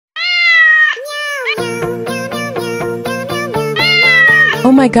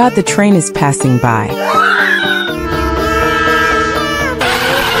Oh my God, the train is passing by.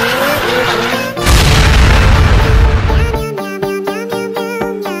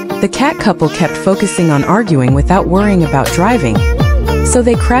 The cat couple kept focusing on arguing without worrying about driving, so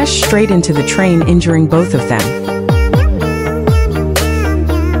they crashed straight into the train, injuring both of them.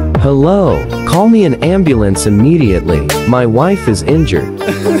 Hello, call me an ambulance immediately. My wife is injured.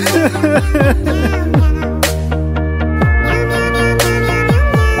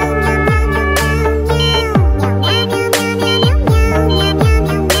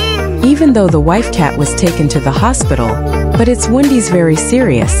 Even though the wife cat was taken to the hospital, but its wound is very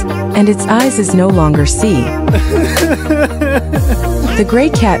serious, and its eyes is no longer see. The gray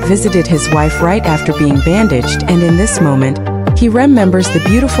cat visited his wife right after being bandaged, and in this moment, he remembers the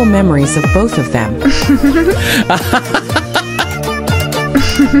beautiful memories of both of them.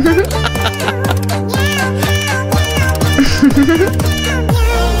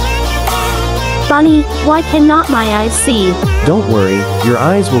 Bunny, why cannot my eyes see? Don't worry, your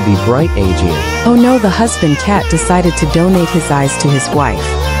eyes will be bright, Adrian. Oh no, the husband cat decided to donate his eyes to his wife.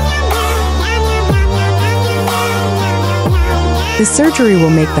 The surgery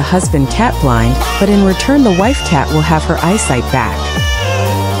will make the husband cat blind, but in return the wife cat will have her eyesight back.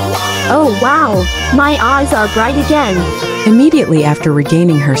 Oh wow, my eyes are bright again. Immediately after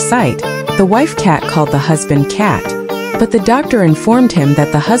regaining her sight, the wife cat called the husband cat, but the doctor informed him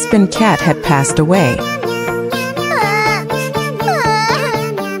that the husband cat had passed away.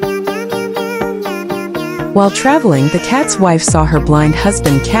 While traveling, the cat's wife saw her blind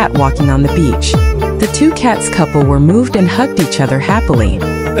husband cat walking on the beach. The two cats couple were moved and hugged each other happily.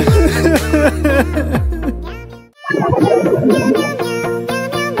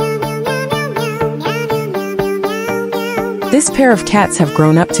 This pair of cats have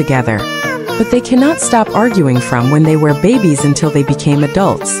grown up together, but they cannot stop arguing from when they were babies until they became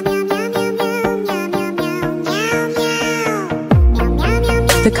adults.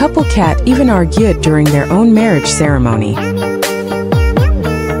 The couple cat even argued during their own marriage ceremony.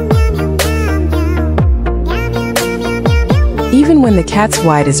 Even when the cat's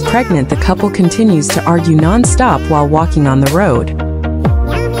wife is pregnant, the couple continues to argue non-stop while walking on the road.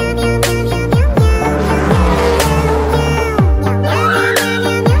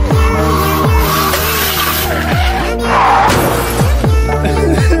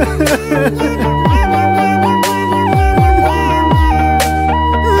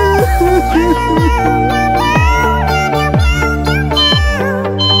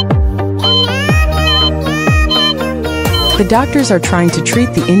 The doctors are trying to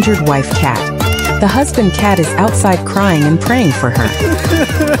treat the injured wife cat. The husband cat is outside crying and praying for her.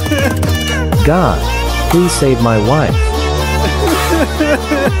 God, please save my wife.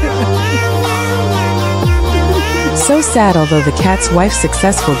 So sad, although the cat's wife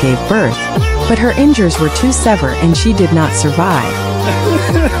successfully gave birth, but her injuries were too severe and she did not survive.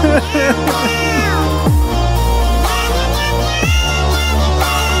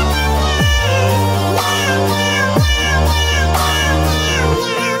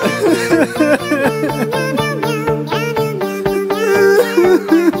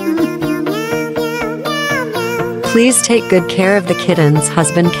 Please take good care of the kittens,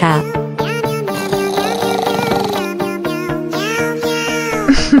 husband cat.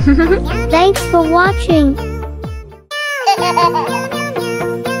 Thanks for watching.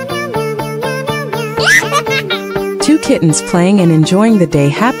 Two kittens playing and enjoying the day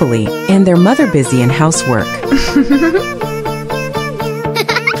happily, and their mother busy in housework.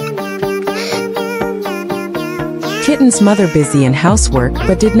 Kitten's mother busy in housework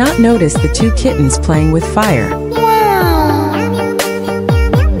but did not notice the two kittens playing with fire. Wow!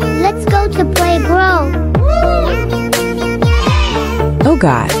 Let's go to play, bro. Oh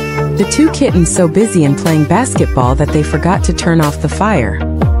God! The two kittens so busy in playing basketball that they forgot to turn off the fire.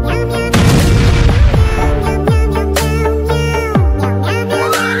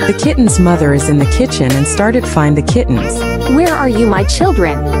 The kitten's mother is in the kitchen and started find the kittens. Where are you, my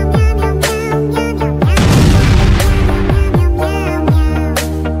children?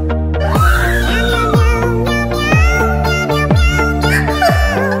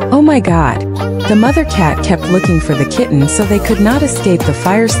 Oh my God! The mother cat kept looking for the kitten so they could not escape the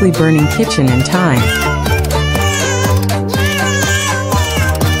fiercely burning kitchen in time.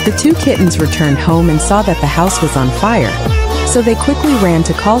 The two kittens returned home and saw that the house was on fire, so they quickly ran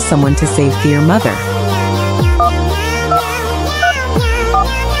to call someone to save their mother.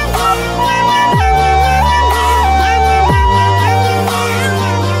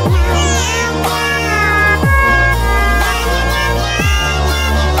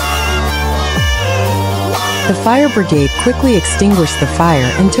 The fire brigade quickly extinguished the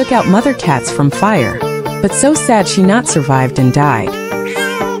fire and took out mother cats from fire. But so sad she not survived and died.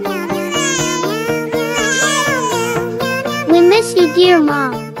 We miss you, dear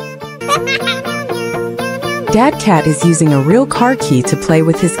Mom. Dad cat is using a real car key to play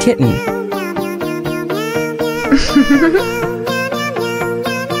with his kitten.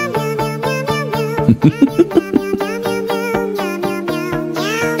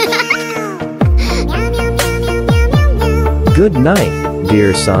 Good night,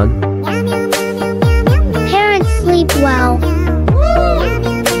 dear son. Parents sleep well.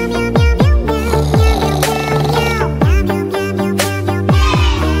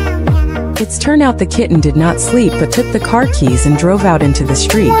 It's turned out the kitten did not sleep but took the car keys and drove out into the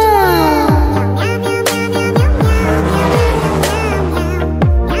street.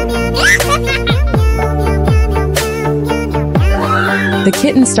 The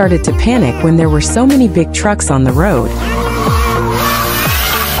kitten started to panic when there were so many big trucks on the road.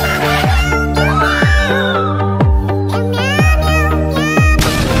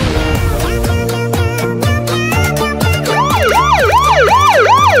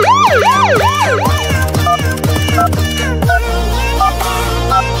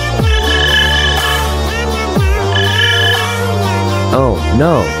 Oh,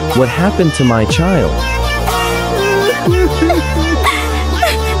 no, what happened to my child?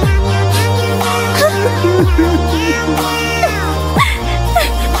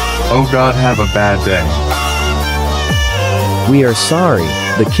 Oh God, have a bad day. We are sorry,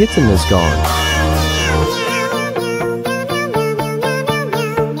 the kitten is gone.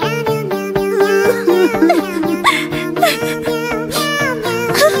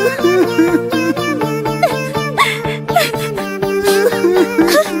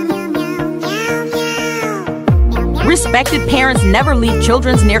 Respected parents never leave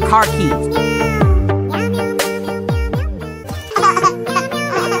children near car keys.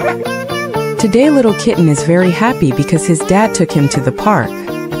 Today little kitten is very happy because his dad took him to the park.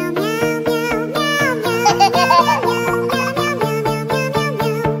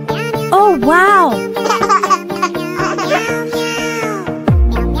 Oh, wow!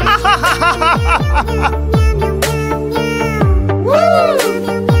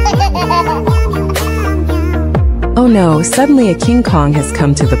 Oh no, suddenly a King Kong has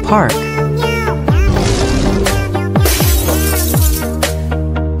come to the park.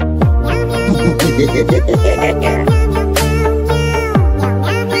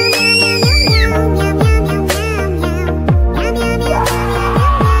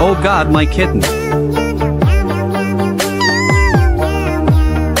 Oh God, my kitten.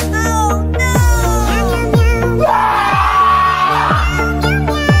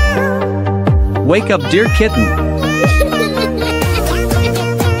 Wake up, dear kitten.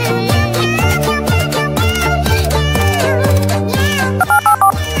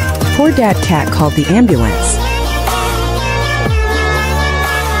 Poor dad cat called the ambulance.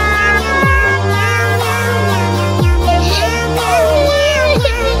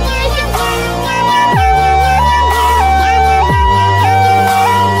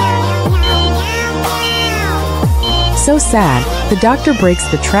 So sad, the doctor breaks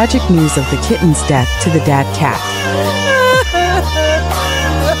the tragic news of the kitten's death to the dad cat.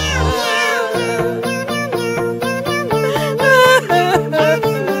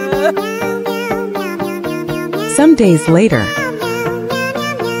 Some days later.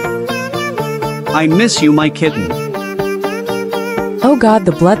 I miss you, my kitten. Oh God,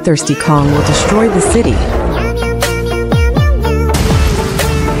 the bloodthirsty Kong will destroy the city.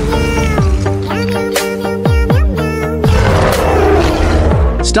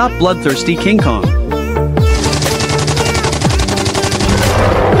 Stop, bloodthirsty King Kong.